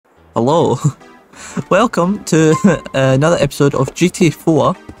Hello, welcome to another episode of GTA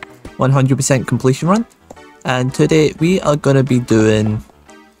 4 100% completion run, and today we are going to be doing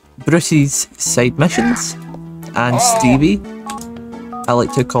Brucey's side missions and Stevie. I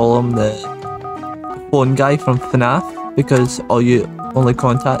like to call him the phone guy from FNAF because all you only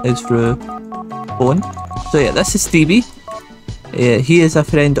contact is through phone. So yeah, this is Stevie. He is a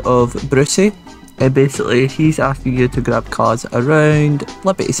friend of Brucey. And basically, he's asking you to grab cars around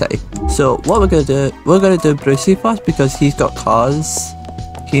Liberty City. So what we're gonna do Brucey first because he's got cars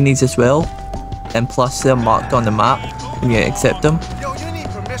he needs as well, and plus they're marked on the map when you accept them. Yo, you need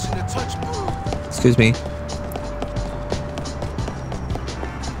permission to touch. Excuse me.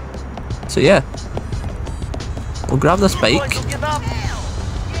 So yeah, we'll grab this bike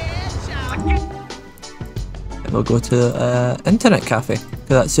and we'll go to internet cafe.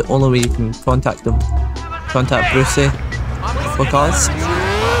 That's the only way you can contact them. Contact Brucey for cars.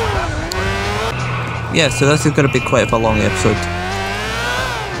 Yeah, so this is going to be quite a long episode.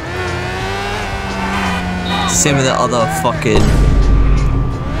 Same with the other fucking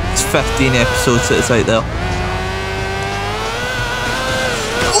 15 episodes that is out there.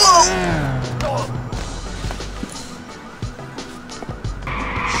 Whoa!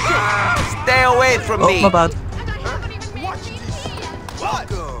 Stay away from me. Oh, my bad.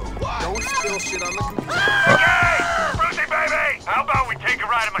 Don't spill shit on the computer. Hey! Brucey, baby! How about we take a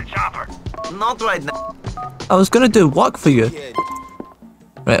ride in my chopper? Not right now. I was gonna do work for you.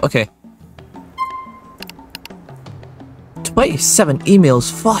 Right, okay. 27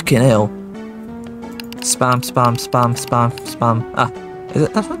 emails, fucking hell. Spam, spam, spam, spam, spam. Ah, is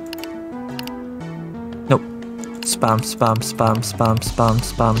it this one? Nope. Spam, spam, spam, spam, spam,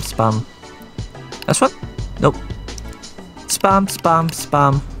 spam, spam. This one? Nope. Spam, spam,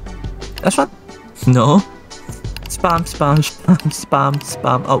 spam. This one? No. Spam, spam, spam, spam,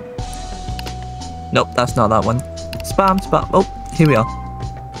 spam. Oh. Nope, that's not that one. Spam, spam. Oh, here we are.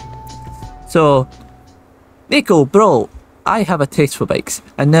 So, Nico, bro, I have a taste for bikes,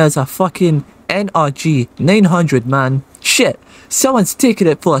 and there's a fucking NRG 900, man. Shit, someone's taking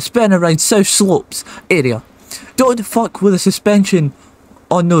it for a spin around South Slopes area. Don't fuck with the suspension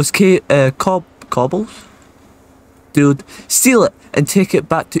on those cobbles. Dude, steal it and take it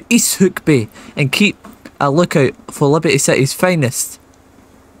back to East Hook Bay and keep a lookout for Liberty City's finest.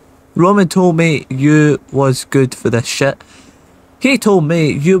 Roman told me you was good for this shit. He told me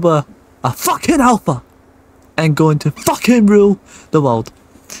you were a fucking alpha and going to fucking rule the world.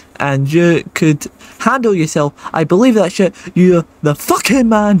 And you could handle yourself. I believe that shit. You're the fucking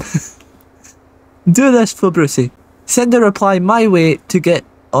man. Do this for Brucey. Send a reply my way to get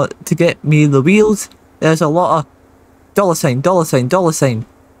me the wheels. There's a lot of $,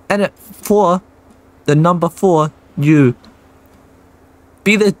 $, in it for the number 4 you.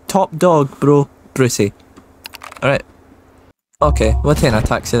 Be the top dog, bro. Brucey. Alright. Okay, we're taking a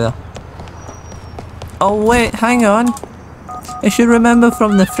taxi there. Oh wait, hang on. I should remember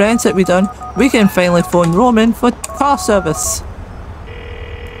from the friends that we done, we can finally phone Roman for car service.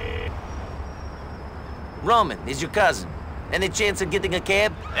 Roman is your cousin. Any chance of getting a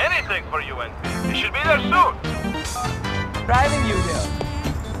cab? Anything for you, and you should be there soon. Driving you there.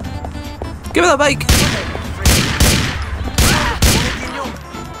 Give me the bike.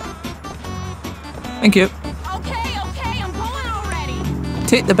 Thank you. Okay, I'm going already.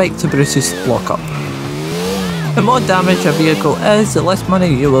 Take the bike to Bruce's lockup. The more damage a vehicle is, the less money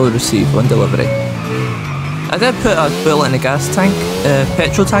you will receive on delivery. I did put a bullet in the gas tank,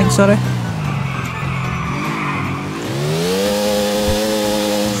 petrol tank, sorry.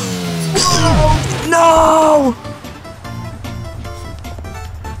 No!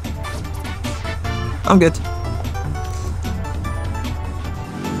 I'm good.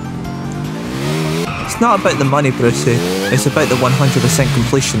 It's not about the money, Brucey. It's about the 100%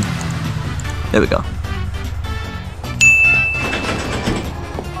 completion. There we go.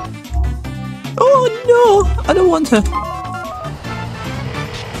 Oh no! I don't want to.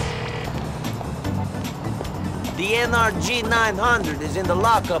 The NRG 900 is in the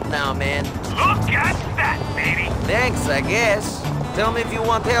lockup now, man. Look at that, baby! Thanks, I guess. Tell me if you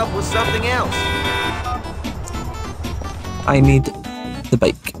want help with something else. I need the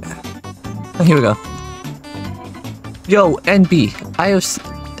bike. Oh, here we go. Yo, NB,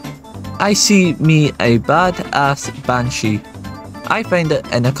 I see me a badass Banshee. I find it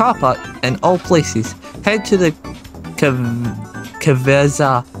in a car park in all places. Head to the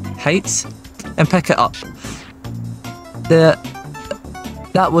Caveza Heights and pick it up.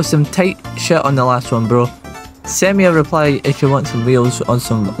 That was some tight shit on the last one, bro. Send me a reply if you want some wheels on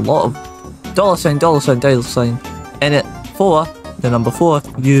some lot of $, $, and it for The number 4,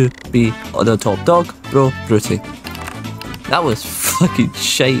 you be the top dog, bro, Brucey. That was fucking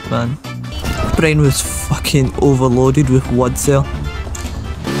shite, man. Brain was fucking overloaded with words there.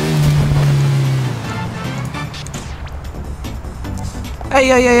 Hey,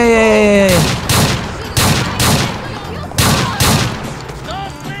 hey, hey, hey, hey, hey.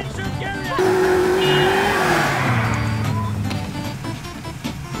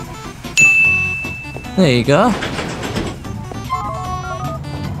 There you go.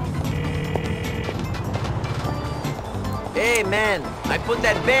 Hey, man, I put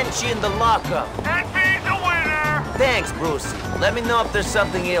that banshee in the lockup. And he's a winner! Thanks, Brucey. Let me know if there's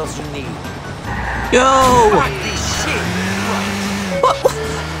something else you need. Yo! Fuck this shit!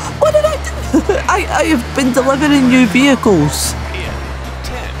 What did I do? I have been delivering new vehicles. In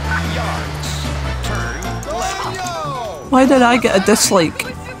 10 yards. Turn left. Why did I get a dislike?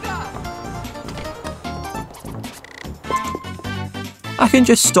 I can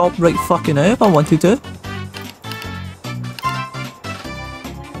just stop right fucking now if I wanted to.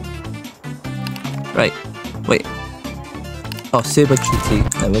 Right, wait. Oh, Saber GT.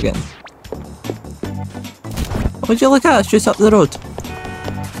 There we go. Would you look at? It's just up the road.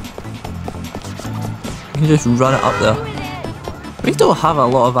 You can just run it up there. We don't have a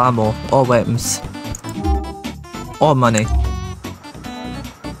lot of ammo or weapons. Or money.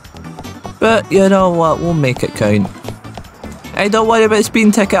 But you know what? We'll make it count. Hey, don't worry about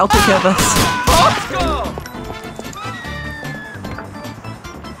speeding ticket. I'll take care of this.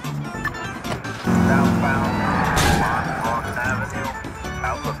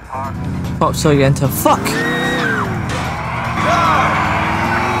 Pop so you enter. Fuck!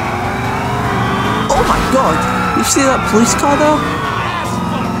 Oh my god! You see that police car there?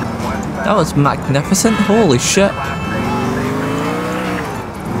 That was magnificent. Holy shit.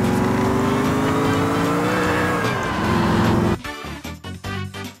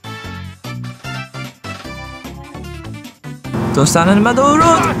 Don't stand in the middle of the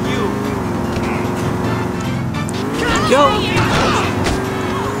road! Yo!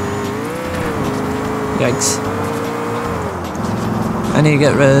 Yikes. I need to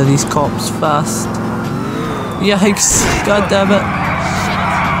get rid of these cops fast. Yikes! God damn it!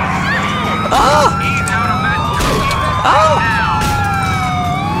 Ah! Ah!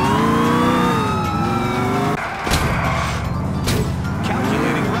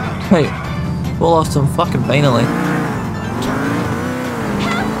 Wait, we lost him fucking finally.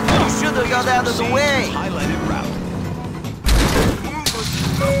 You should have got out of the way! Highlighted route.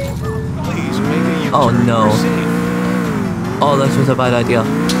 Please make a U-turn. Oh no. You're safe. Oh, this was a bad idea.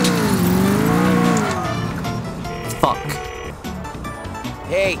 Fuck.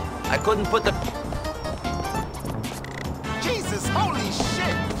 Hey, I couldn't put the... Jesus, holy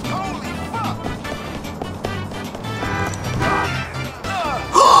shit! Holy fuck!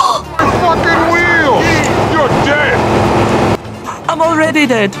 Fucking wheel! You're dead! I'm already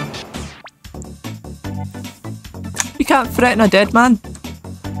dead. You can't threaten a dead man.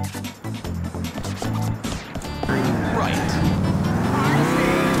 Right.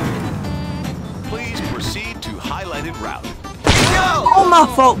 Please proceed to highlighted route. Oh, my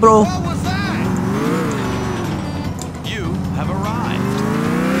fault, bro. What was that? You have arrived.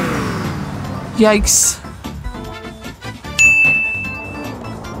 Yikes.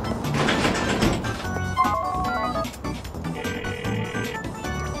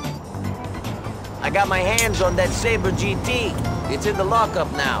 I got my hands on that Saber GT. It's in the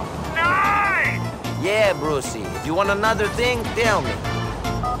lockup now. Nice! Yeah, Brucey. If you want another thing, tell me.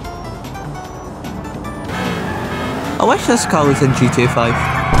 I wish this car was in GTA 5.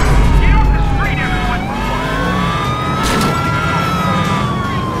 Get off the street, everyone!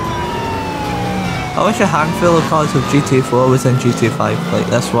 I wish a handful of cars of GTA 4 was in GTA 5, like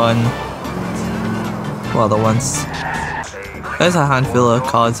this one. What other ones? There's a handful of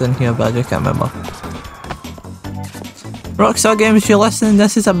cars in here, but I just can't remember. Rockstar Games, if you're listening,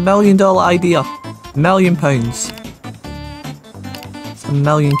 this is $1 million idea. £1 million. It's £1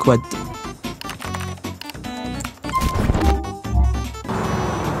 million.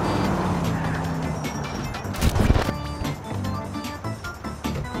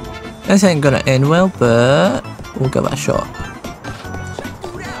 This ain't gonna end well, but we'll give it a shot.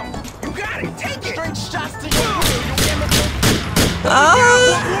 You got it! Take it! Straight shots to you! Ah!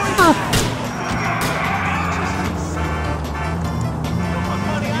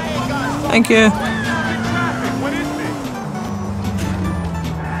 Thank you. What is this?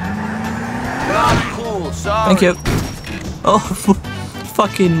 Not cool, sorry. Thank you. Oh,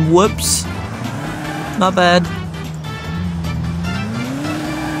 fucking whoops. My bad.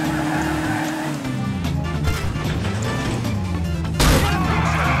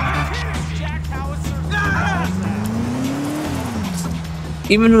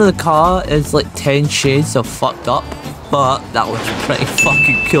 Even though the car is like 10 shades of fucked up, but that was pretty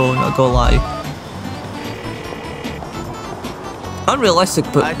fucking cool, not gonna lie. Unrealistic,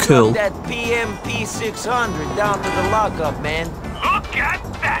 but cool. I took that PMP 600 down to the lockup, man. Look at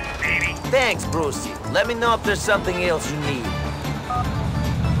that, baby! Thanks, Brucey. Let me know if there's something else you need.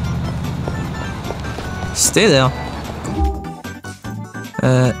 Stay there.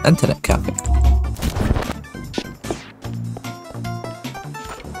 Internet cafe.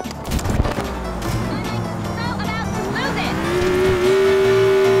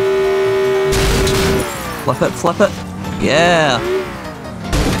 Flip it, flip it. Yeah.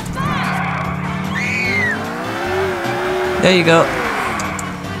 There you go.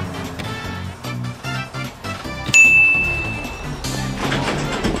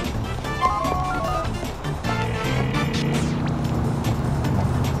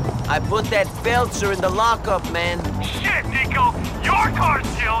 I put that Feltzer in the lockup, man. Shit, Nico! Your car's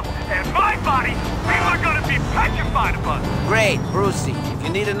killed, and my body, people are gonna be petrified of us! Great, Brucey. If you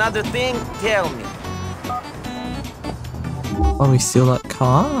need another thing, tell me. Oh, we steal that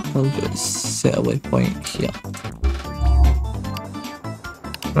car? I'll just set a waypoint here.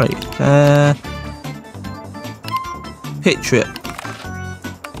 Right, Patriot.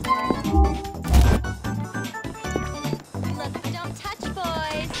 Look, don't touch,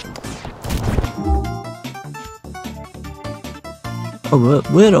 boys. Oh,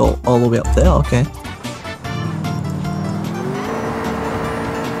 we're all the way up there, okay.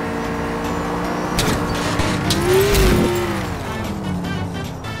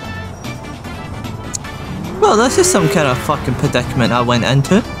 Well, this is some kind of fucking predicament I went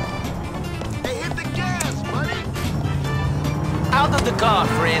into. Hey, hit the gas, buddy. Out of the car,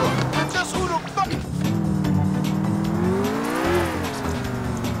 friend. Just who the fuck?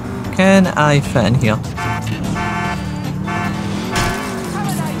 Can I fit in here?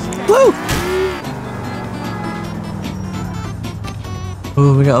 Woo!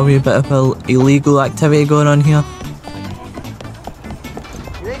 Oh, we got a wee bit of illegal activity going on here.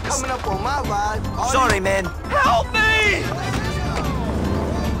 You ain't coming up on my vibe. Sorry, man. Help me!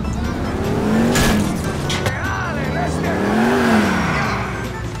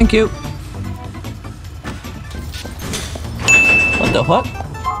 Thank you. What the fuck?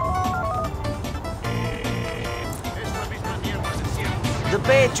 The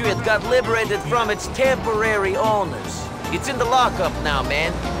Patriot got liberated from its temporary owners. It's in the lockup now,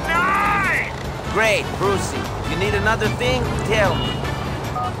 man. Nice! Great, Brucey. If you need another thing, tell me.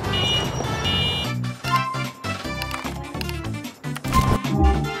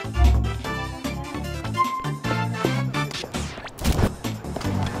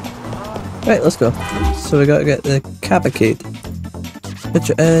 Right, let's go. So we gotta get the cavalcade,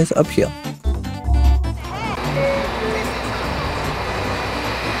 which is up here.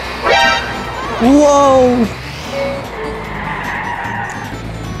 Whoa!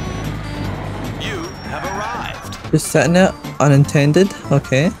 You have arrived. Just setting it unintended.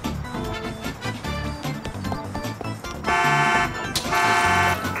 Okay.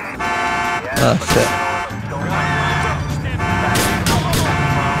 Oh shit.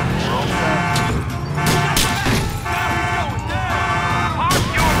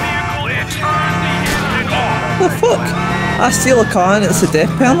 What the fuck? I steal a car and it's a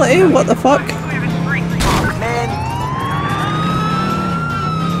death penalty? What the fuck? Man,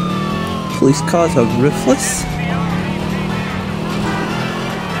 Police cars are ruthless.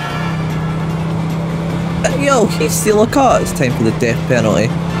 Yo, he steal a car, it's time for the death penalty.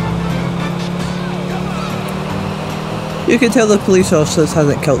 You can tell the police officers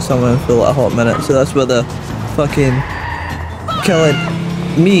hasn't killed someone for like a hot minute, so that's where they're fucking killing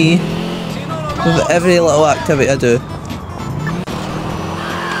me with every little activity I do.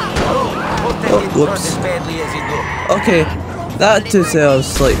 Oh, whoops. Okay, that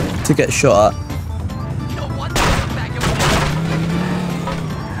deserves like to get shot at.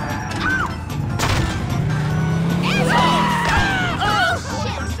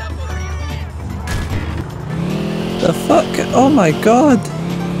 The fuck? Oh my god.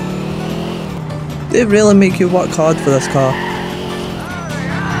 They really make you work hard for this car.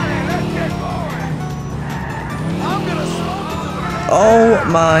 Oh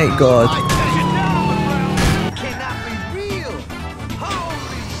my god. Cannot be real.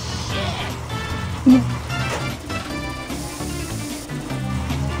 Holy shit.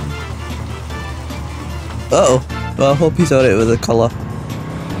 Uh-oh. Well, I hope he's alright with the colour.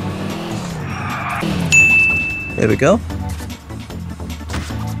 There we go.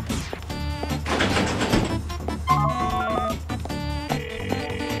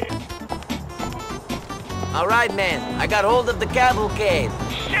 all right, man. I got hold of the cavalcade.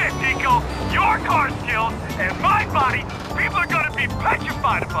 your car skills and my body, people are gonna be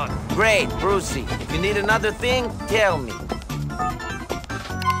petrified of us. Great, Brucey. If you need another thing, tell me.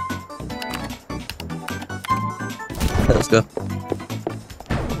 Let's go.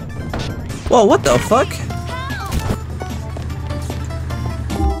 Whoa, what the fuck?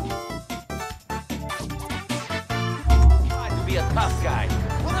 To be a tough guy.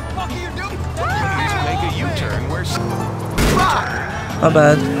 What the fuck are you doing? Please make a U-turn where... My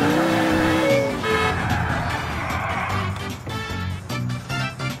bad.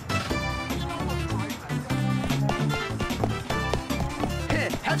 Hey,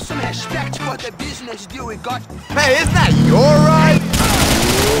 have some respect for the business deal we got. Hey, isn't that your ride?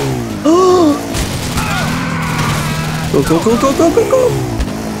 Go, go, go, go, go, go, go!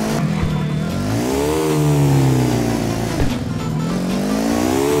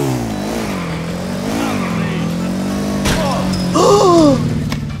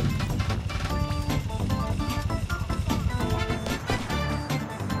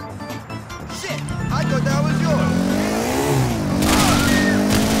 Shit, I thought that was yours.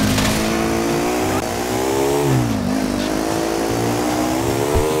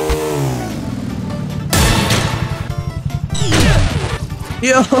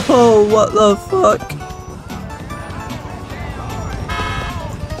 Yo, what the fuck?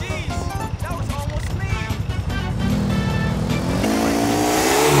 Jeez, that was almost me.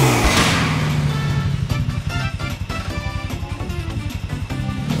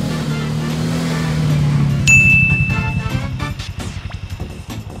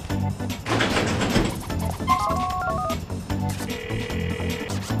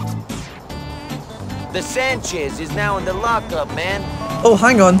 The Sanchez is now in the lockup, man. Oh,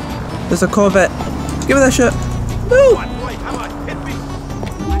 hang on. There's a Corvette. Give me that shit. No! Boy, come on, hit me.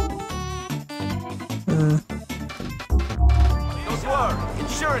 Don't worry,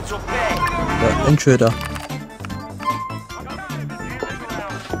 insurance will pay. The intruder.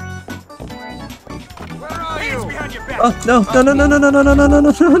 Hands behind your back. Oh, no, no, no, no, no, no, no, no, no,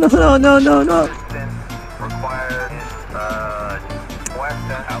 no, no, no, no, no, no, no. Required, west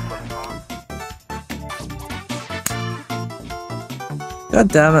outlet. God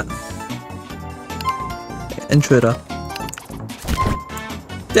damn it. Intruder.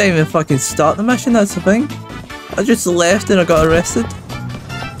 Didn't even fucking start the mission, that's the thing. I just left and I got arrested.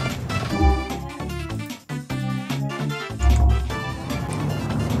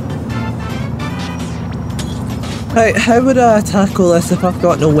 Right, how would I tackle this if I've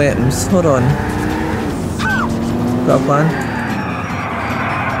got no weapons? Hold on. Got a plan?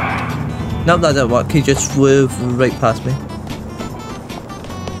 Nope, that didn't work. He just flew right past me.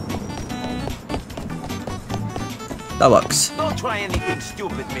 That works. Don't try anything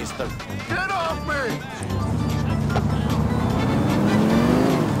stupid, mister. Get off me!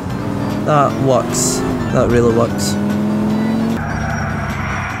 That works. That really works.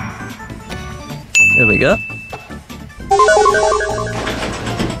 There we go.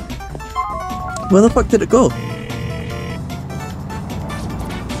 Where the fuck did it go?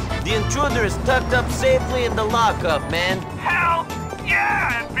 The intruder is tucked up safely in the lockup, man. Hell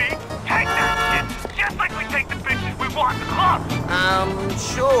yeah, MP. Take that shit. Just like we take the bitches we want in the club.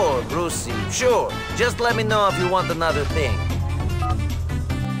 Sure, Brucey, sure. Just let me know if you want another thing.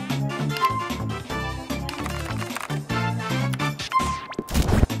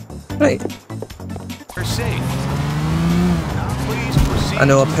 Right. You're safe. Please proceed. I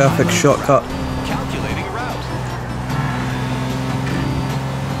know a perfect shortcut. Calculating route.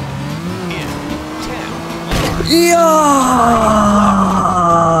 In 10. Yeah!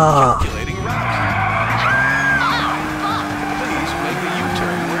 Calculating route. Please make a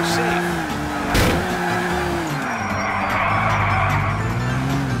U-turn where safe.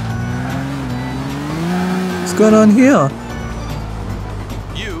 What's going on here?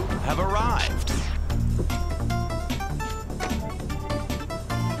 You have arrived.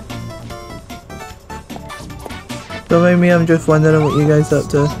 Don't mind me, I'm just wondering what you guys up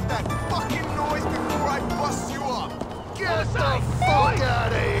to. Stop that fucking noise before I bust you up. Get the fuck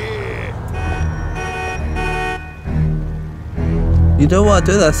out of here. You don't want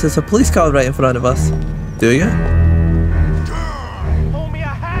to do this, there's a police car right in front of us. Do you? Homie,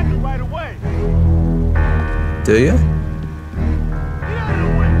 I had it right away. Do you? Get out of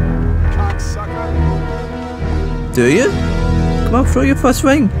the way. Cocksucker. Do you? Come on, throw your first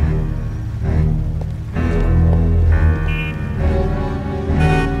ring.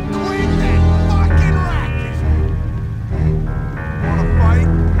 Quit that fucking racket. Wanna fight?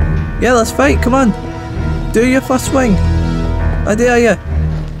 Yeah, let's fight, come on. Do your first swing. I dare you.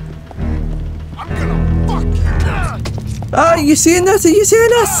 I'm gonna fuck you. Ah, you seeing this? Are you seeing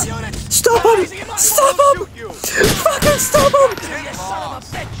this? Stop! Stop him! Stop him! Fucking stop him!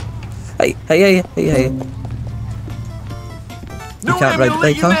 Hey, hey, hey, hey, hey. You can't ride the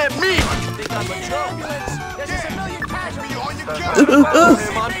bike, huh?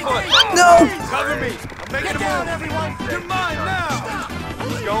 No! Cover me! I'm making a move! Everyone! You're mine now!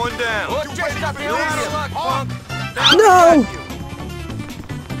 He's going down! Well, just up here with your luck, punk. No!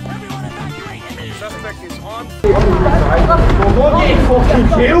 Suspect is on.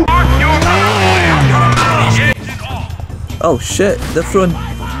 Oh shit, they're throwing.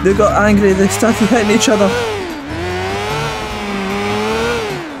 They got angry, they started hitting each other.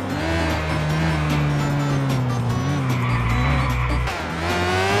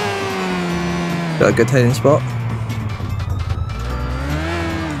 Got a good hiding spot.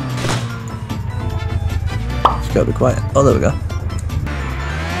 Just gotta be quiet. Oh, there we go.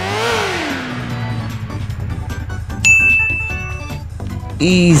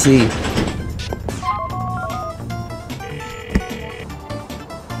 Easy.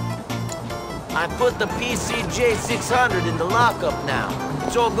 I put the PCJ 600 in the lockup now.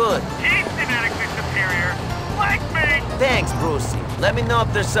 It's all good. He's genetically superior, like me! Thanks, Brucey. Let me know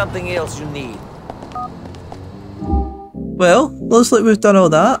if there's something else you need. Well, looks like we've done all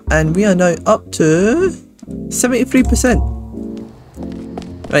that, and we are now up to 73%.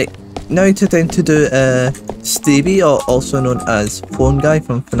 Right, now it's time to do Stevie, or also known as Phone Guy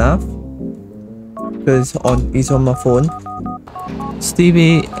from FNAF, because he's on my phone.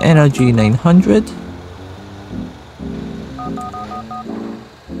 Stevie Energy 900.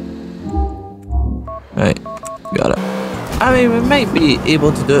 Right, got it. I mean, we might be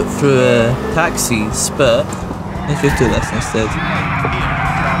able to do it through taxis, but let's just do this instead.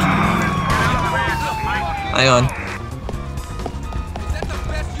 Hang on.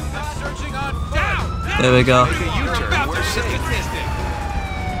 There we go. Make a U-turn, we're safe.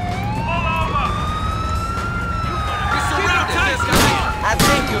 I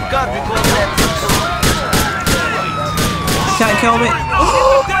think you got to go that. Can't kill me.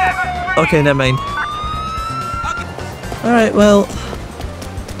 Okay, never mind. Alright, well,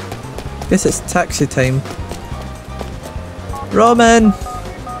 guess it's taxi time. Roman!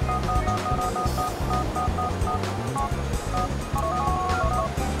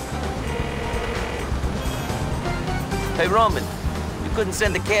 Hey, Roman, you couldn't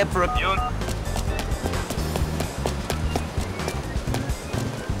send a cab for a...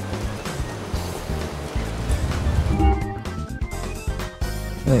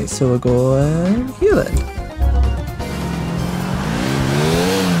 Right, so we're going here then.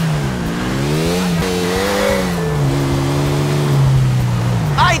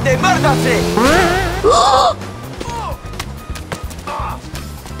 ¡Ay, de merdase!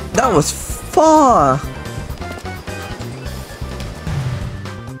 That was far!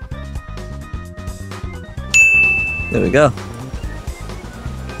 There we go.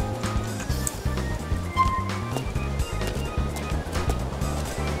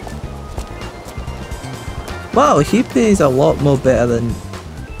 Wow, he plays a lot more better than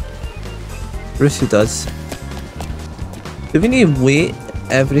Brucey does. Do we need to wait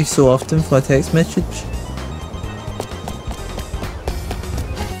every so often for a text message?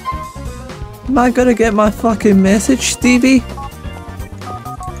 Am I gonna get my fucking message, Stevie?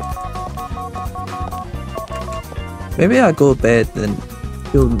 Maybe I'll go to bed and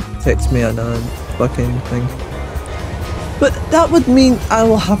he'll text me another fucking thing. But that would mean I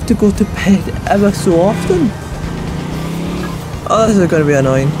will have to go to bed ever so often. Oh, this is going to be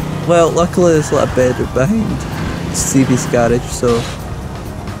annoying. Well, luckily there's a little bed behind Stevie's garage, so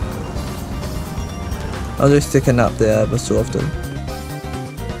I'll just take a nap there ever so often.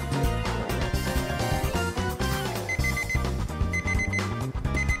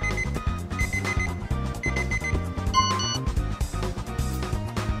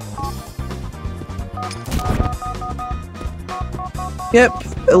 Yep,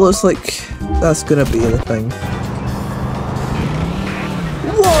 it looks like that's gonna be the thing.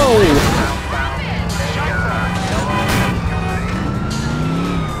 Whoa!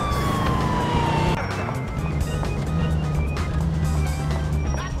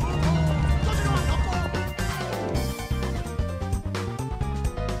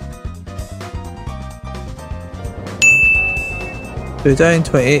 Two down,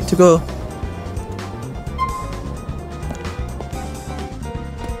 28 to go.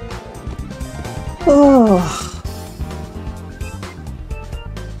 Oh.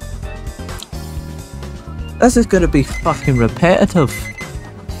 This is gonna be fucking repetitive.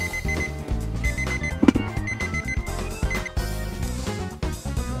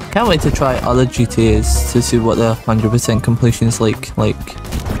 Can't wait to try other GTAs to see what the 100% completion is like.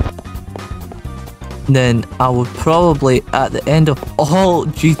 then I would probably, at the end of all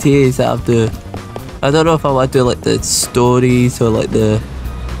GTAs that I do, I don't know if I would do like the stories or like the,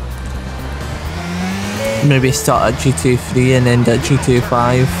 maybe start at GTA 3 and end at GTA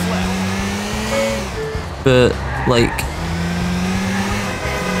 5. But like,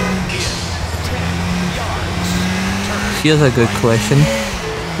 here's a good question.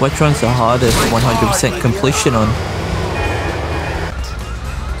 Which one's the hardest 100% completion on?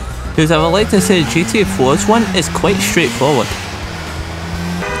 Because I would like to say GTA 4's one is quite straightforward.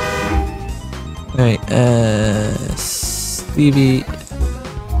 Right, Stevie.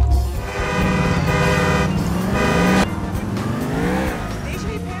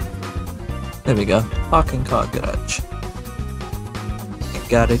 There we go. Parking car garage.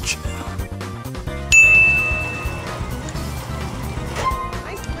 Garage.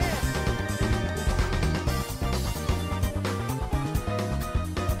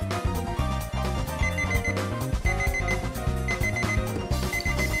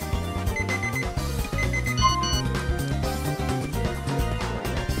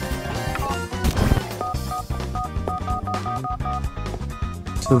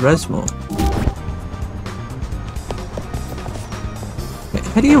 Turismo. Wait,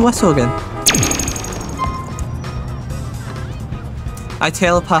 how do you whistle again? I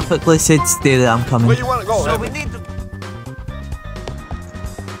telepathically said stay there, I'm coming. Where you wanna go, So Heavy? we need to...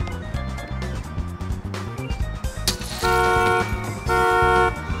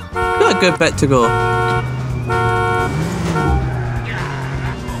 Got a good bit to go.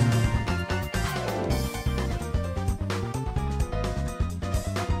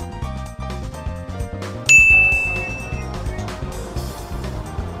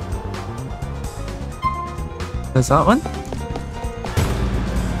 There's that one.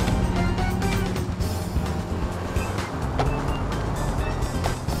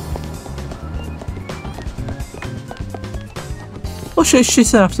 Oh shit,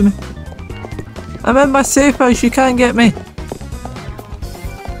 she's after me. I'm in my safe house, you can't get me.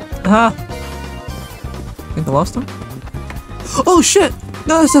 Aha. I think I lost him. Oh shit!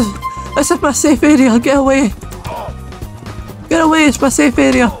 No, this is my safe area, get away! Get away, it's my safe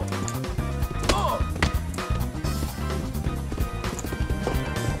area!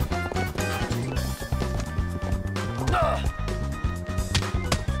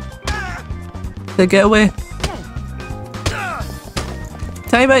 Get away.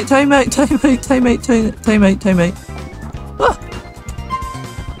 Time out, time out, time out, time out, time out, time out. Ah.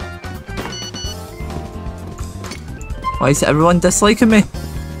 Why is everyone disliking me?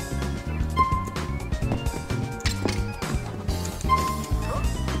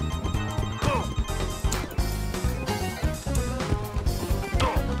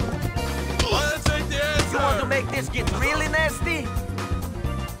 You want to make this get really nasty?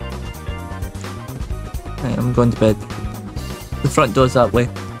 Right, I'm going to bed. The front door's that way.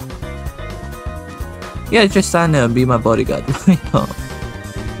 Yeah, just stand there and be my bodyguard. Why not?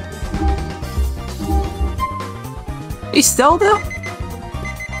 He's still there?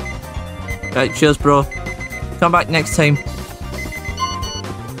 Right, cheers bro. Come back next time.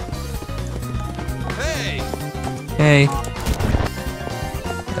 Hey! Hey.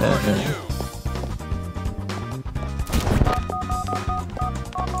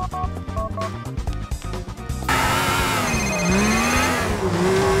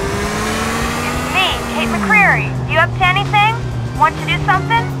 You up to anything? Want to do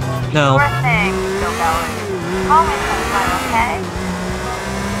something? No. Sure thing, Bill Bellin. Call me sometime, okay?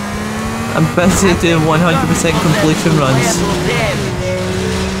 I'm busy doing 100% completion runs.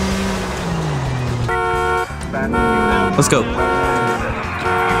 Let's go.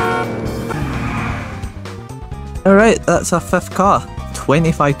 Alright, that's our 5th car.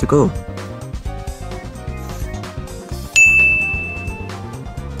 25 to go.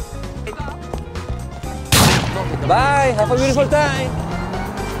 Bye, have a beautiful time.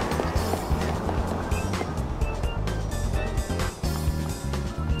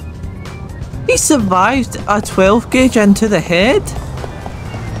 He survived a 12 gauge into the head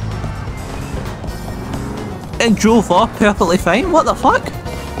and drove off perfectly fine. What the fuck?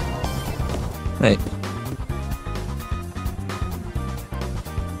 Right.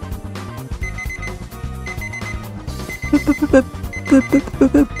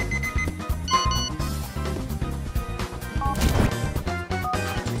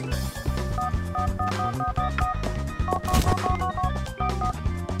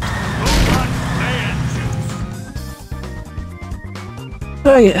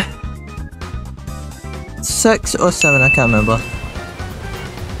 Right. 6 or 7, I can't remember.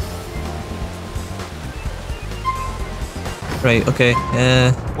 Right, okay.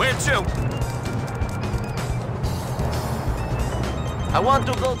 Where to? I want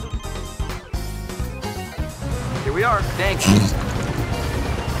to go to... Here we are. Thank you.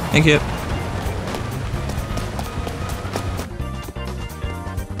 Thank you.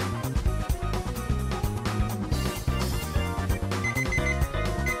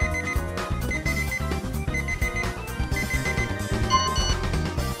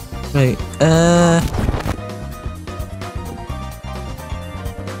 Right,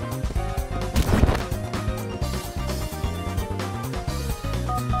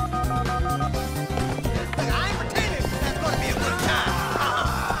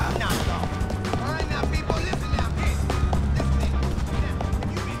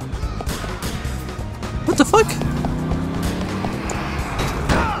 what the fuck?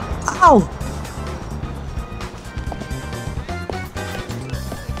 Ow!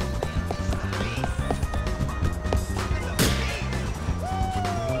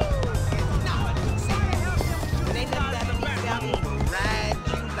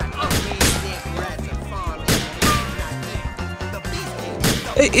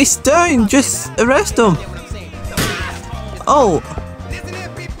 He's down, just arrest him. Oh. Listen here,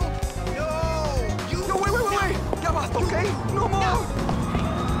 people. No, wait. Ya basta, okay? No more.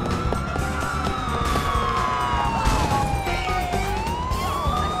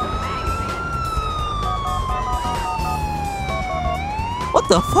 What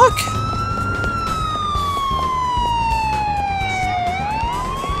the fuck?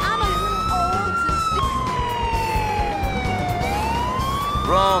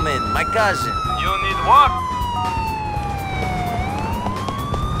 Roman, my cousin. You need what?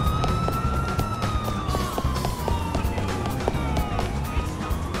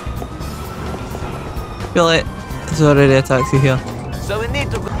 Feel it. There's already a taxi here. So we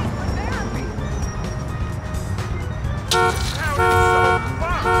need to go...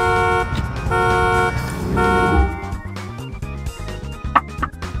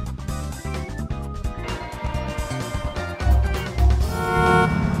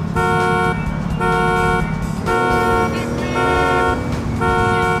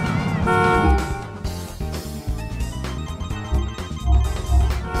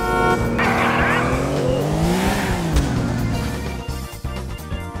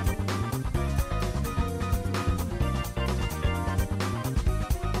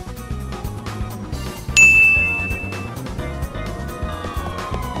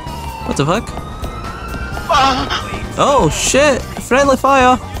 What the fuck? Oh shit! Friendly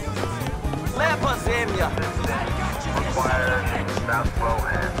fire! Lepa zemlja.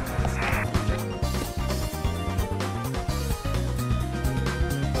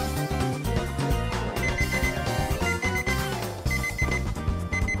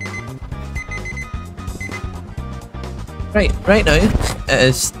 Right now it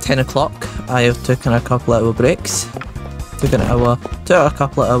is 10 o'clock. I have taken a couple of hour breaks. Took a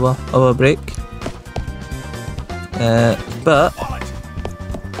couple of hour break. But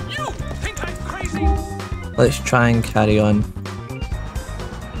You think I'm crazy? let's try and carry on.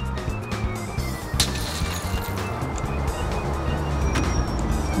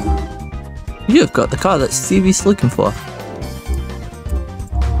 You've got the car that Stevie's looking for.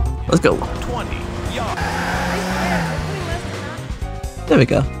 Let's go. 20 yards. There we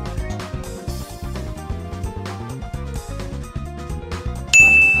go.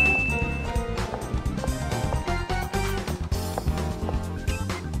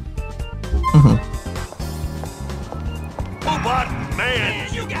 Robot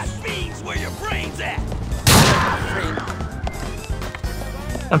man. You got beans where your brains at.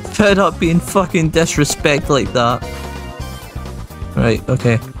 I'm fed up being fucking disrespected like that. Right,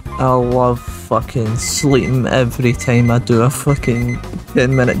 okay. I love fucking sleeping every time I do a fucking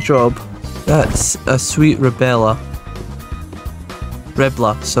 10-minute job. That's a sweet Rebla,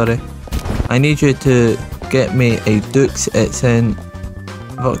 sorry. I need you to get me a Dukes. It's in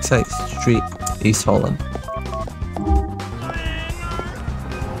Vauxhall Street, East Holland.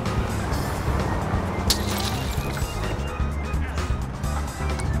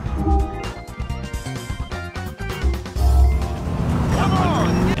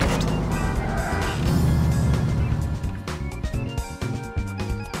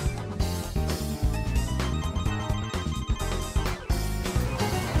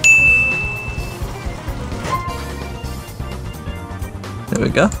 There we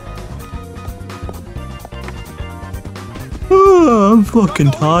go. Oh, I'm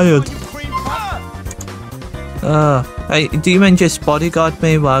fucking tired. Hey, do you mind just bodyguard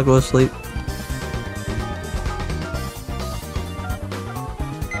me while I go to sleep?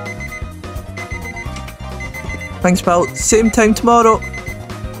 Thanks, pal. Same time tomorrow.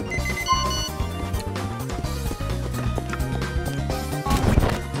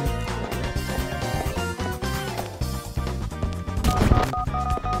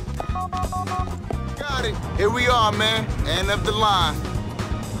 Got it. Here we are, man. End of the line.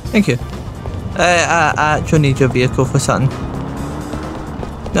 Thank you. I actually need your vehicle for something.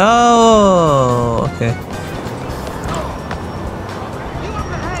 No. Okay. You up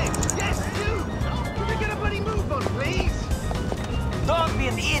ahead? Yes, you! Can we get a bloody move on, please? Don't be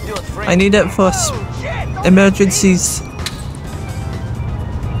an idiot, friend. I need it for emergencies.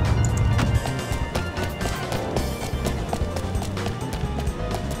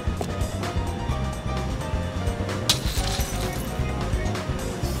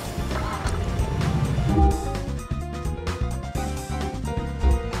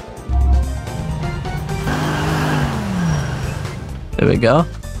 There we go.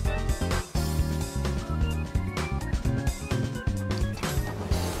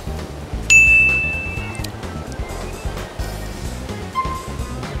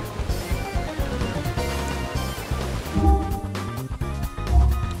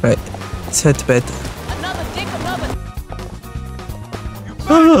 Right, let's head to bed.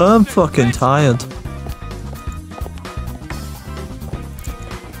 Oh, I'm fucking tired.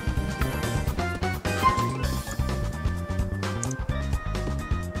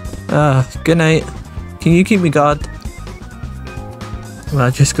 Good night. Can you keep me guard?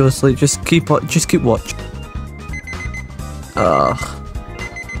 Well, just go to sleep. Just keep watch.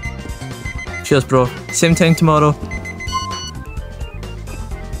 Cheers, bro. Same time tomorrow.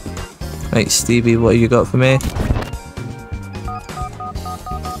 Right, Stevie, what you got for me?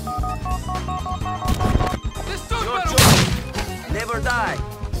 Never die.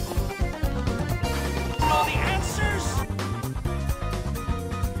 Know the answers?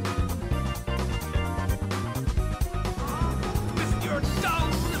 With your dull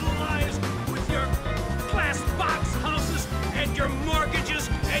little lives, with your glass box houses, and your mortgages,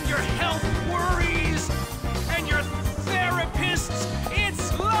 and your health worries, and your therapists,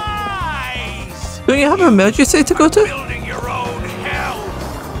 it's lies! Don't you have an emergency to go to? Building your own hell!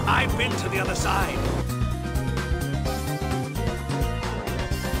 I've been to the other side.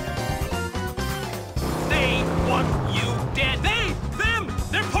 They want you dead.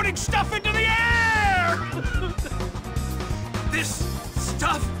 They're putting stuff into the air! This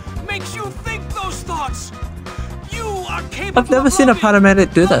stuff makes you think those thoughts. You are capable I've never of seen a loving.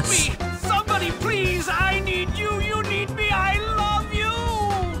 paramedic do Love this. me. Somebody please, I need you, you need me, I love you!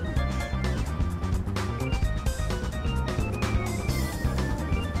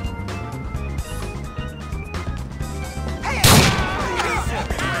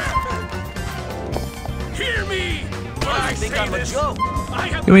 Hear me! When I Think say I'm a this, joke. I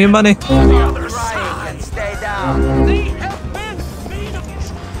have Give me your money. on the other Try side. and stay down. They have been made of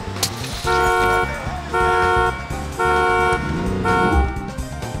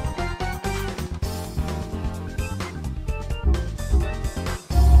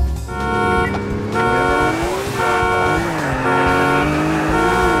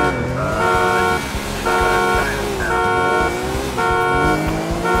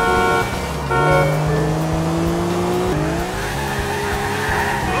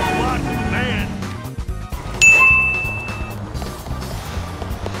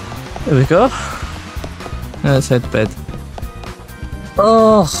There we go. Now let's head to bed.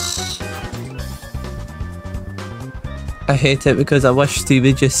 Oh, I hate it because I wish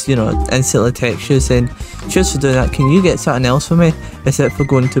Stevie just, you know, instantly text you saying, "Cheers for doing that. Can you get something else for me?" Except for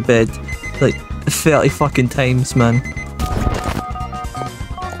going to bed like 30 fucking times, man.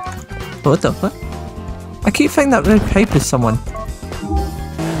 What the fuck? I keep thinking that red pipe is someone.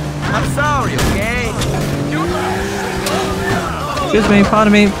 I'm sorry, okay? Excuse me,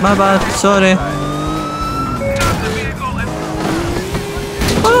 pardon me, my bad, sorry.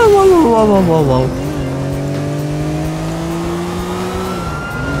 Whoa, whoa, whoa, whoa, whoa, whoa.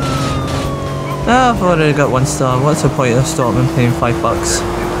 Ah, I've already got 1 star. What's the point of stopping and paying $5?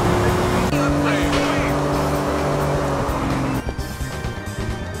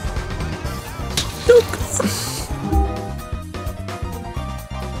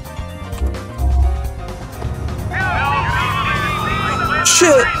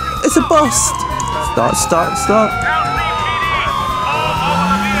 Shit! It's a bust! Start, start, start.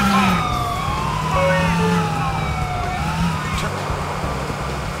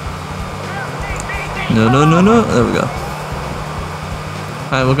 No, no, no, no. There we go.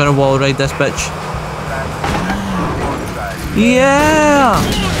 Alright, we're gonna wall ride this bitch. Yeah!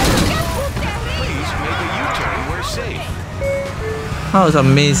 Please make a U-turn. We're safe. That was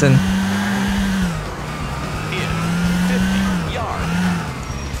amazing. In 50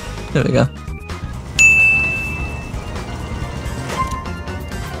 yards. There we go.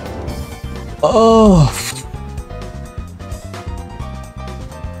 Oh!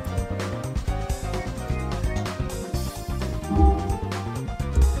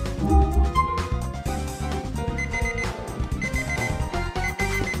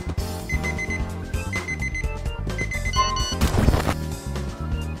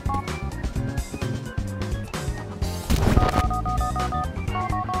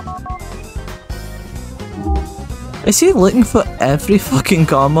 Is he looking for every fucking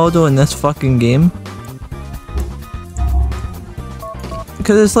car model in this fucking game?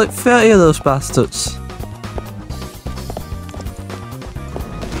 Because there's like 30 of those bastards.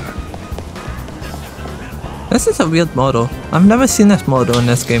 This is a weird model. I've never seen this model in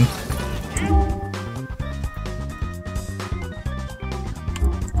this game.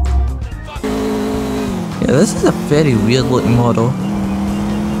 Yeah, this is a very weird looking model.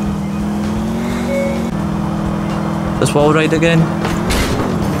 This wall ride again.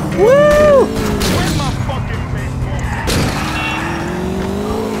 Woo!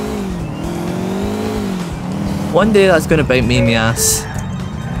 One day that's gonna bite me in the ass.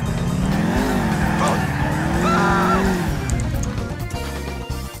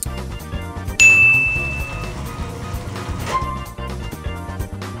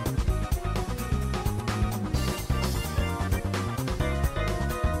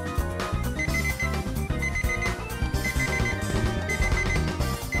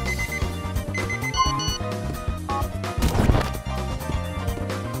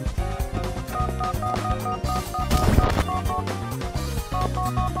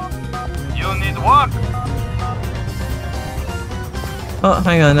 Oh,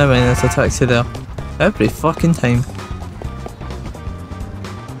 hang on, never mind, there's a taxi there. Every fucking time.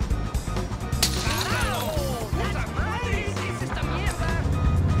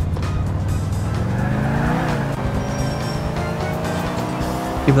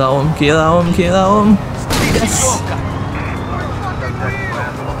 Keep that on, keep that on, keep that on. Yes!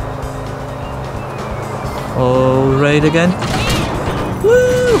 Alright again.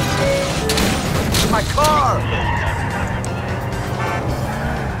 Woo! My car!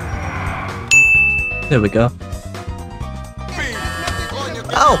 There we go.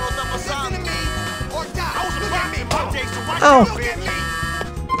 Ow! Ow!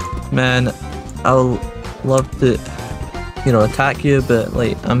 Man, I'll love to, you know, attack you, but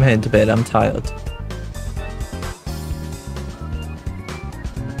like, I'm heading to bed, I'm tired.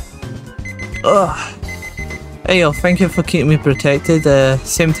 Ugh. Hey yo, thank you for keeping me protected.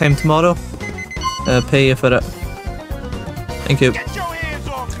 Same time tomorrow. Pay you for it. Thank you. Get your hands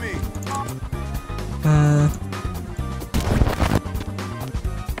off me!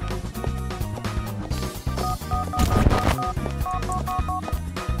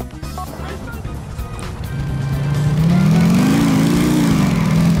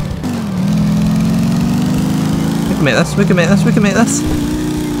 We can make this, we can make this, we can make this.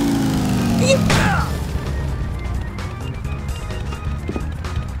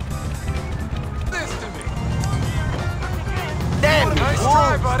 Damn you,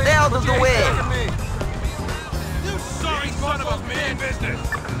 fool! Stay out of the way! You sorry son of a man business!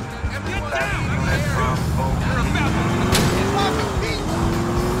 Get down!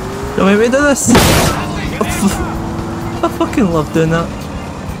 Don't make me do this! I fucking love doing that.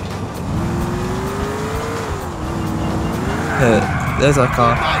 There's our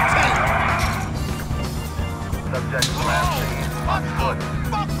car.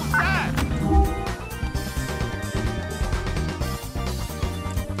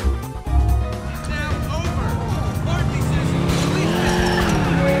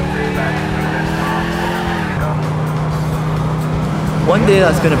 One day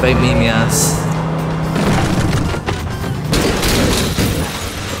that's gonna bite me in the ass.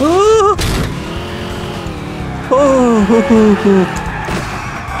 Oh! Oh!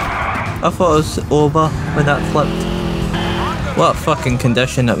 I thought it was over when that flipped. What a fucking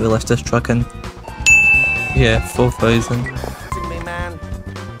condition that we left this truck in. Yeah, 4,000.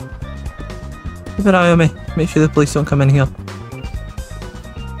 Keep an eye on me. Make sure the police don't come in here.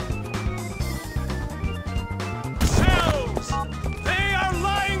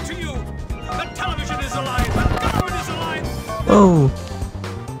 Oh!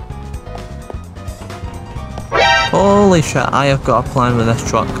 Holy shit, I have got a plan with this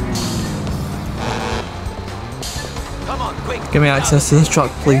truck. Come on, quick! Give me access to this truck,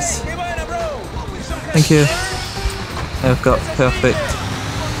 please. Thank you. I've got perfect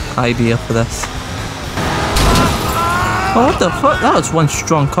idea for this. Oh, what the fuck? That was one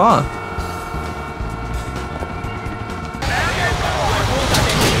strong car.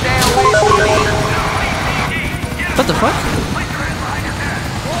 What the fuck?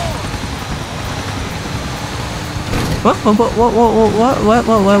 What?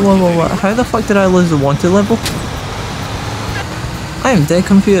 How the fuck did I lose the wanted level? I am dead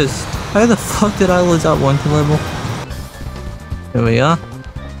confused. How the fuck did I lose that wanted level? Here we are.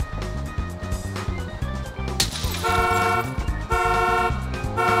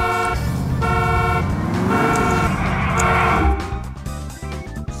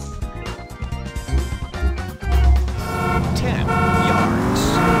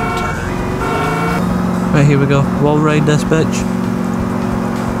 here we go. Wall ride this bitch.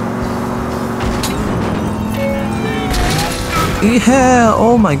 Yeah!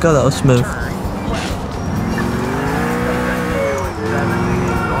 Oh my god, that was smooth.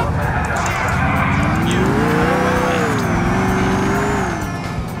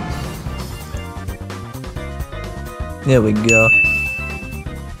 There we go.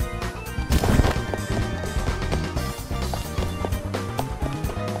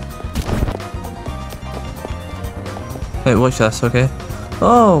 Wait, watch this, okay?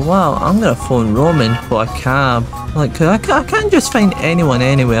 Oh wow, I'm gonna phone Roman for a cab. Like, 'cause I can't just find anyone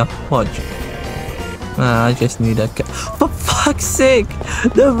anywhere. Watch. Nah, I just need a cab. For fuck's sake!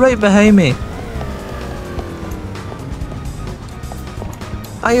 They're right behind me.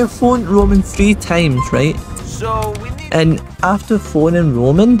 I have phoned Roman 3 times, right? So we need. And after phoning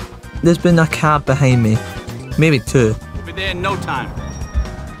Roman, there's been a cab behind me. Maybe 2. We'll be there in no time.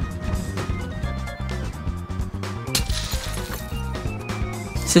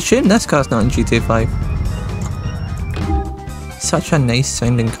 It's a shame this car's not in GTA 5. Such a nice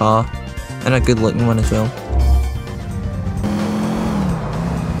sounding car. And a good looking one as well.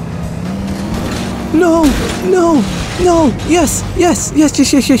 No! No! No! Yes! Yes! Yes!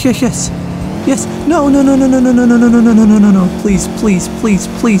 Yes! Yes! Yes! Yes! Yes! Yes! No! No! No! No! No! No! No! No! No! No! No! No! No! No! Please! Please! Please!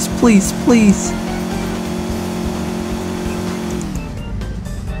 Please! Please! Please!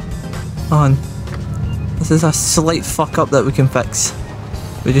 On. This is a slight fuck up that we can fix.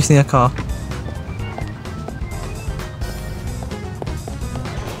 We just need a car.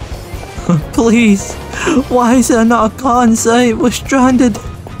 Please! Why is there not a car in sight? We're stranded!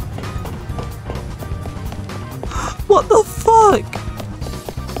 What the fuck?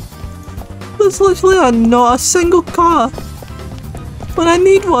 There's literally not a single car when I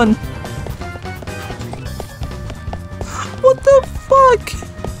need one. What the fuck?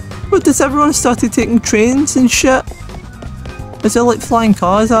 What, does everyone started taking trains and shit? Is there like flying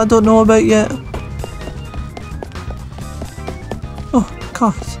cars that I don't know about yet? Oh,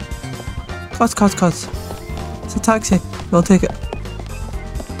 cars. Cars. It's a taxi. I'll take it.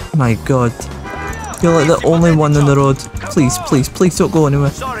 My god. You're like the only one on the road. Please, please, please don't go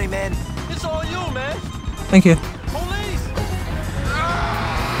anywhere. Sorry, man. It's all you, man. Thank you. Police.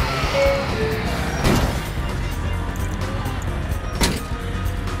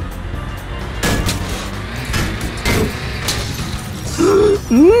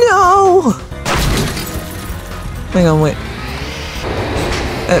 No! Hang on, wait.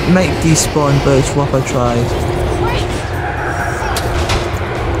 It might despawn, but it's worth a try.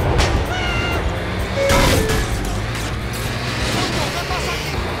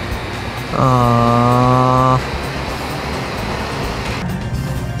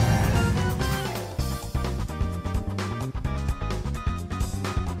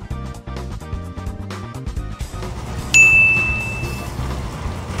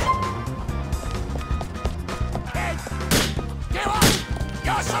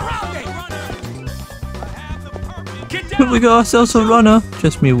 We got ourselves a runner.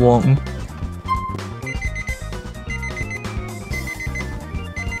 Just me walking.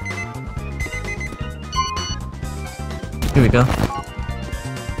 Here we go.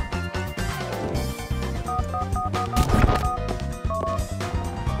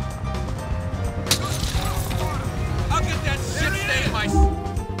 I'll get that shit stain in my.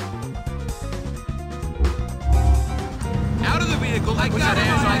 Out of the vehicle. I got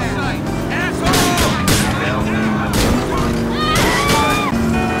hands on sight. Asshole!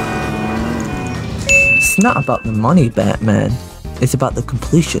 It's not about the money, Batman. It's about the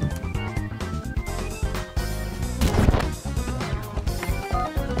completion.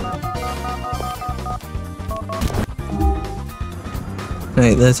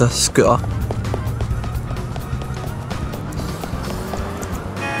 Right, there's a scooter.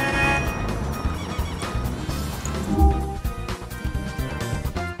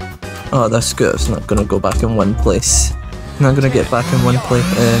 Oh, that scooter's not gonna go back in one place. Not gonna get back in one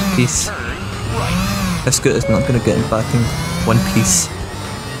piece. That scooter's not gonna get back in one piece.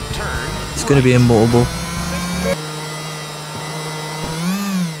 It's gonna be immobile.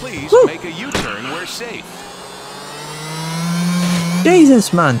 Please make a U-turn. We're safe.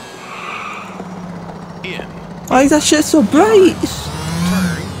 Jesus, man! In. Why is that shit so bright?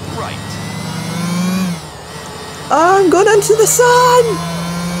 Turn right. I'm going into the sun!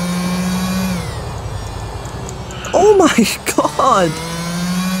 Oh my god!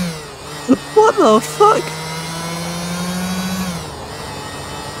 What the fuck?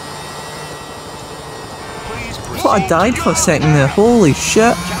 Please I thought I died for a second there. Holy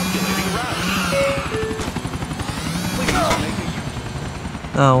shit!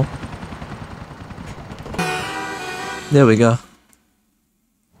 Oh. There we go.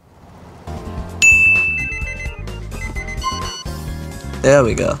 There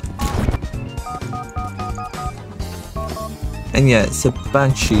we go. And yeah, it's a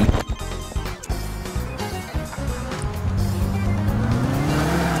Banshee.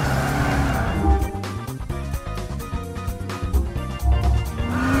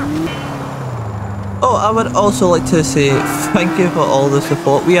 Oh, I would also like to say thank you for all the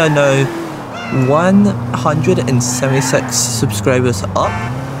support. We are now 176 subscribers up.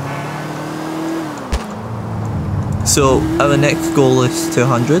 So our next goal is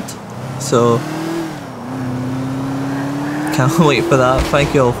 200. So can't wait for that.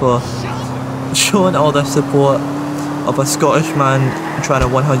 Thank you all for showing all the support of a Scottish man trying to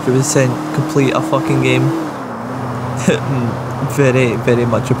 100% complete a fucking game. Very, very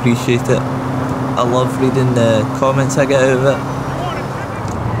much appreciate it. I love reading the comments I get out of it.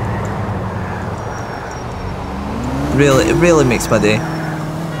 It really makes my day.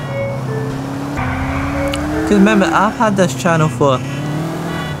 Because remember, I've had this channel for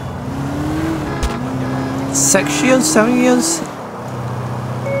 6 years, 7 years?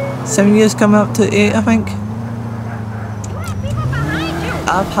 7 years coming up to 8, I think.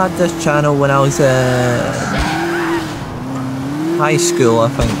 I've had this channel when I was high school, I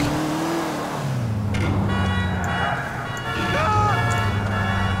think.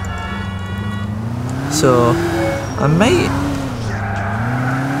 So I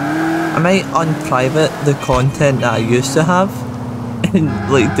might unprivate the content that I used to have and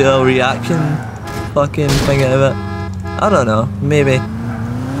like do a reaction fucking thing out of it. I don't know, maybe.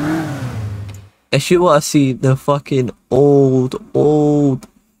 If you want to see the fucking old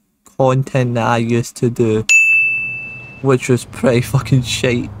content that I used to do, which was pretty fucking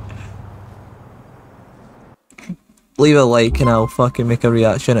shite, leave a like and I'll fucking make a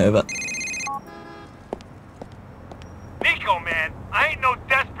reaction out of it.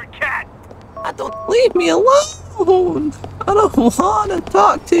 Leave me alone! I don't want to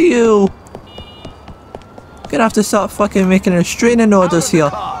talk to you! Gonna have to start fucking making restraining orders here.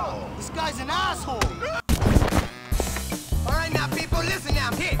 This guy's an asshole. Alright now people, listen now,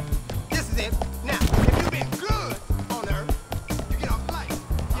 I'm here. This is it. Now, if you've been good on Earth, you get off light.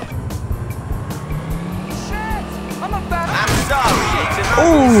 Shit! I'm a bad. I'm sorry. It's an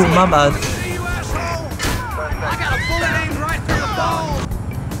Oh, my bad. You asshole! I got a bullet aimed right through the bone.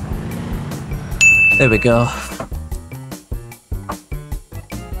 There we go.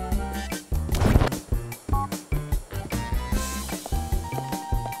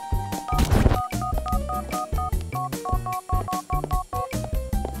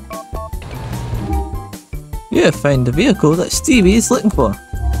 You have found the vehicle that Stevie is looking for.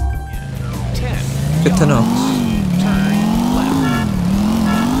 10. Good to know. Turn left.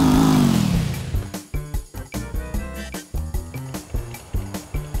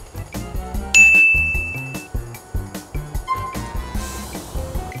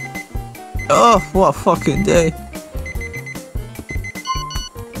 Oh, what a fucking day.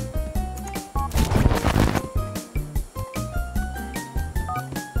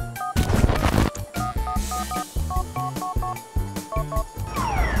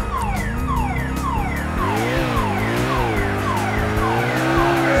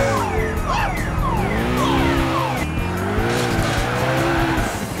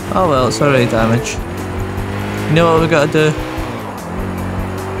 Oh well, it's already damaged. You know what we gotta do?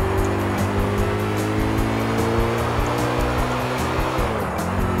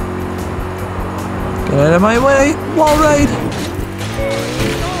 Get out of my way! Wall ride!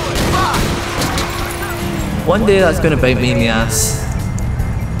 One day that's gonna bite me in the ass.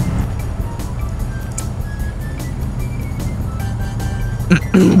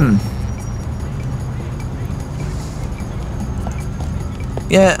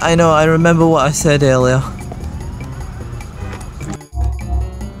 Yeah, I know, I remember what I said earlier.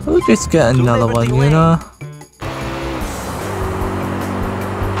 We'll just get another one, you know?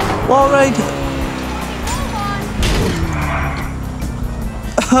 Wall ride!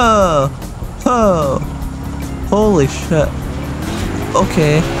 Oh! Oh! Holy shit.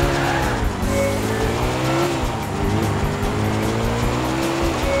 Okay.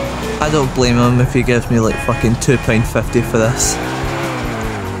 I don't blame him if he gives me like fucking £2.50 for this.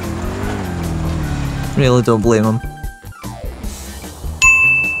 Really don't blame him.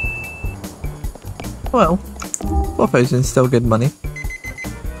 Well, 4,000 is still good money.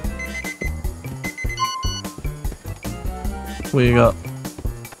 What you got?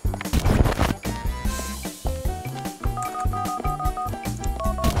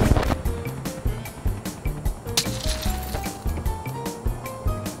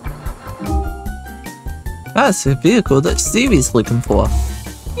 That's the vehicle that Stevie's looking for.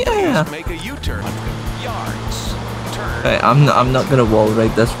 Yeah. Make a U-turn. Yards. Turn. Right, I'm not gonna wall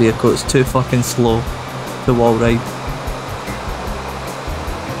ride this vehicle. It's too fucking slow to wall ride.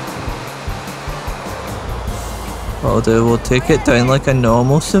 What we'll do, we'll take it down like a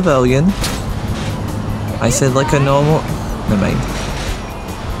normal civilian. I said like a normal. Never mind.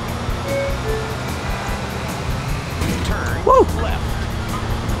 Turn. Whoa! Left.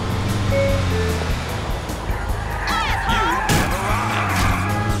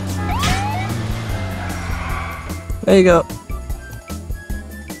 There you go.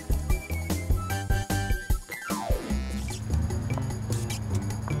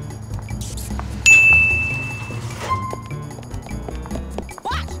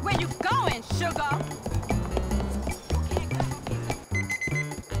 Watch where you going, sugar.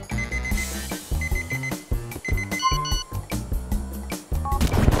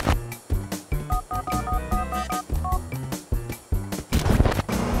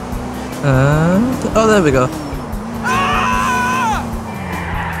 And oh, there we go.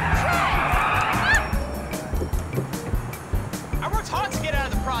 I worked hard to get out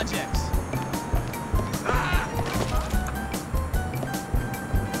of the projects.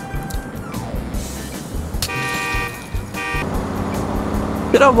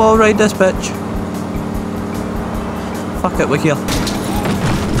 Get up, wall ride this bitch. Fuck it, we're here.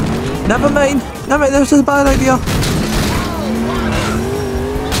 Never mind. Never mind, this is a bad idea.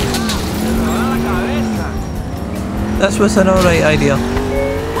 This was an alright idea.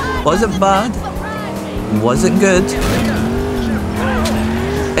 Wasn't bad. Wasn't good.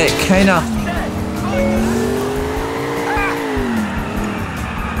 It kinda.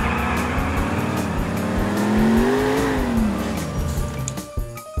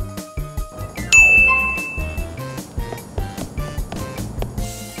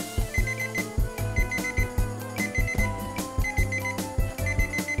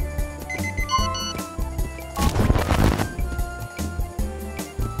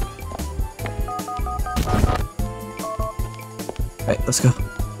 Right, let's go.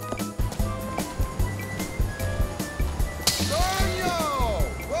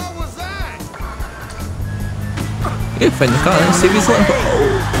 What was that? You find the car and see if he's looking for. Oh.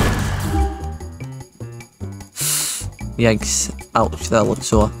 Yikes. Ouch, that looks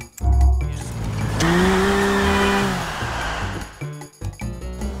sore.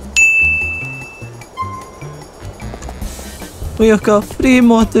 We have got 3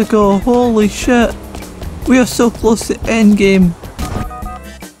 more to go, holy shit. We are so close to endgame.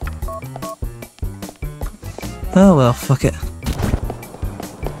 Oh well, fuck it.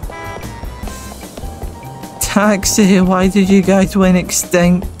 Taxi, why did you guys went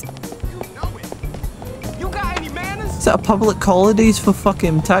extinct? You got any manners? Is that a public holidays for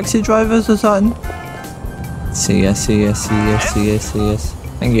fucking taxi drivers or something? See ya, see ya, see ya, see ya, see ya.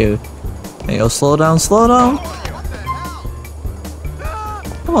 Thank you. Hey, yo, slow down, slow down.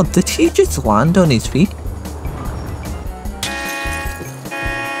 Come on, did he just land on his feet?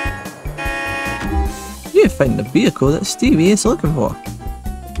 You find the vehicle that Stevie is looking for.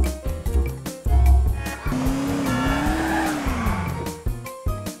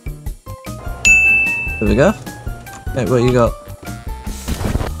 There we go. Right, what you got?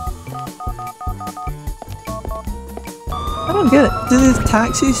 I don't get it. Do the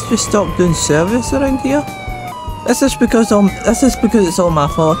taxis just stop doing service around here? This is because it's all my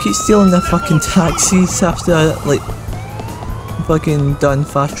fault. I keep stealing the fucking taxis after like fucking done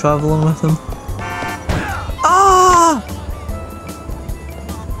fast traveling with them. Ah!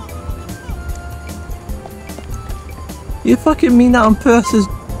 You fucking mean that on person?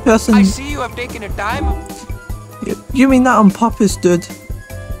 I see you have taken your time. You mean that on purpose, dude?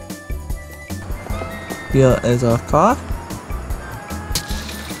 Here is our car.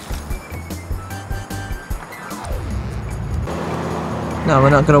 No,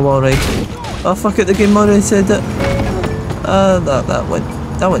 we're not gonna wall ride. Oh fuck it, the game already said that.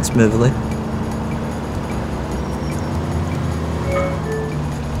 That went smoothly.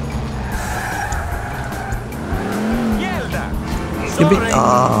 You beat.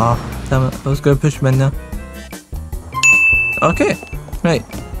 Ah, damn it! I was gonna push him in there. Okay, right.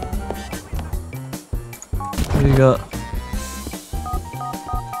 What do you got?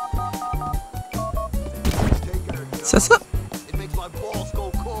 Is this it? It makes my balls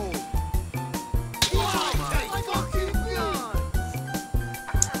go cold.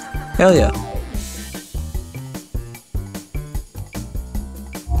 Hell yeah.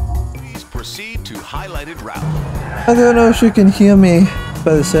 Please proceed to highlighted route. I don't know if you can hear me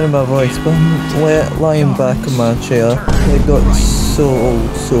by the sound of my voice, but I'm lying back in my chair. It got so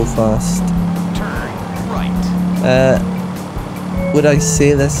old so fast. Turn right. Would I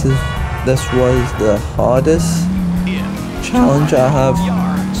say this was the hardest challenge I have?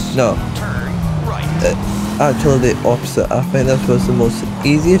 No. Actually the opposite. I think this was the most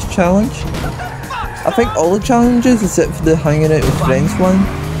easiest challenge. I think all the challenges except for the hanging out with friends one.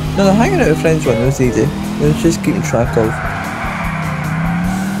 No, the hanging out with friends one was easy. It was just keeping track of.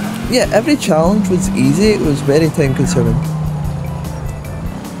 Yeah, every challenge was easy. It was very time consuming.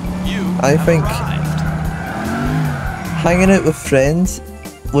 I think hanging out with friends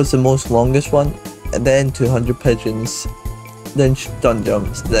was the most longest one, and then 200 pigeons, then stun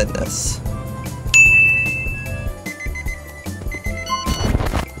jumps, then this.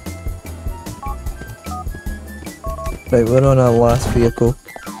 Right, we're on our last vehicle.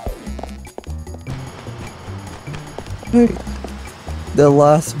 Right, the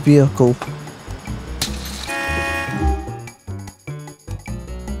last vehicle.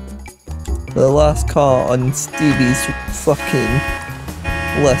 The last car on Stevie's fucking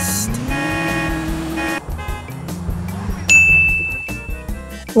list.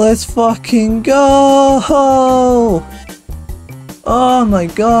 Let's fucking go! Oh my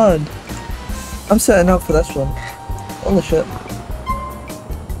god. I'm setting up for this one. Holy shit.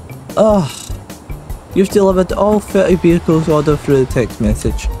 Oh. You've delivered all 30 vehicles ordered through the text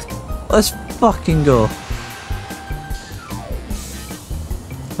message. Let's fucking go.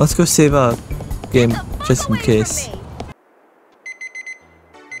 Let's go save our game just in case.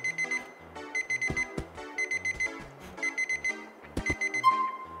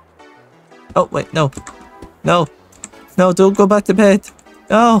 Oh wait, no. No. No, don't go back to bed.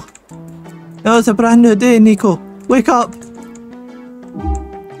 No. No, it's a brand new day, Nico. Wake up.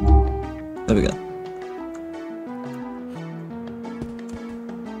 There we go.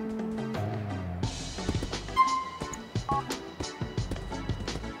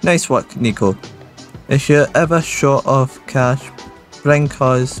 Nice work, Nico. If you're ever short of cash, bring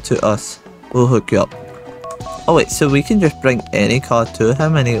cars to us. We'll hook you up. Oh wait, so we can just bring any car to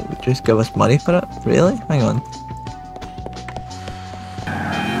him and he'll just give us money for it? Really? Hang on.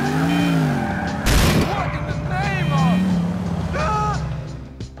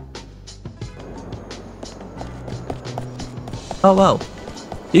 Oh wow.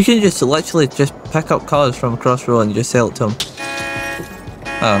 You can just literally just pick up cars from across the road and just sell it to him.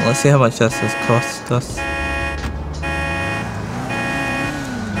 Let's see how much this has cost us.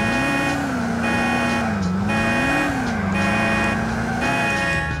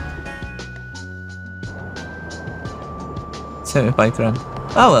 £75 grand.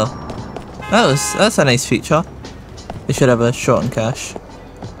 Oh well. That's a nice feature. They should have a short on cash.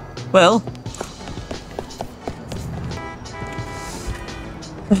 Well,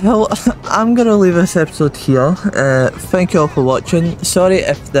 I'm gonna leave this episode here. Thank you all for watching. Sorry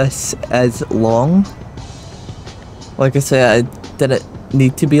if this is long. Like I said, I didn't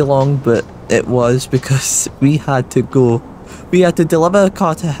need to be long, but it was because we had to go. We had to deliver the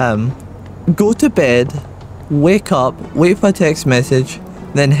car to him, go to bed, wake up, wait for a text message,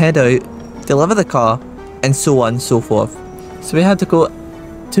 then head out, deliver the car, and so on and so forth. So we had to go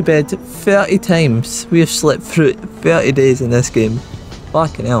to bed 30 times. We have slept through 30 days in this game.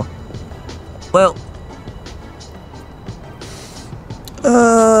 Fucking hell. Well,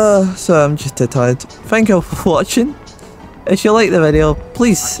 so I'm just too tired. Thank you all for watching. If you like the video,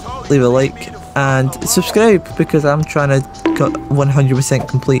 please leave a like and subscribe because I'm trying to 100%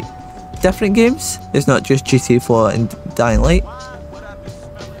 complete different games. It's not just GTA 4 and Dying Light.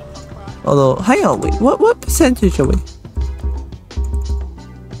 Although, hang on, wait, what percentage are we?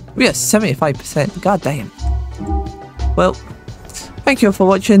 We are 75%, god damn. Well, thank you all for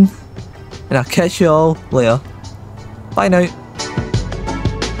watching, and I'll catch you all later. Bye now.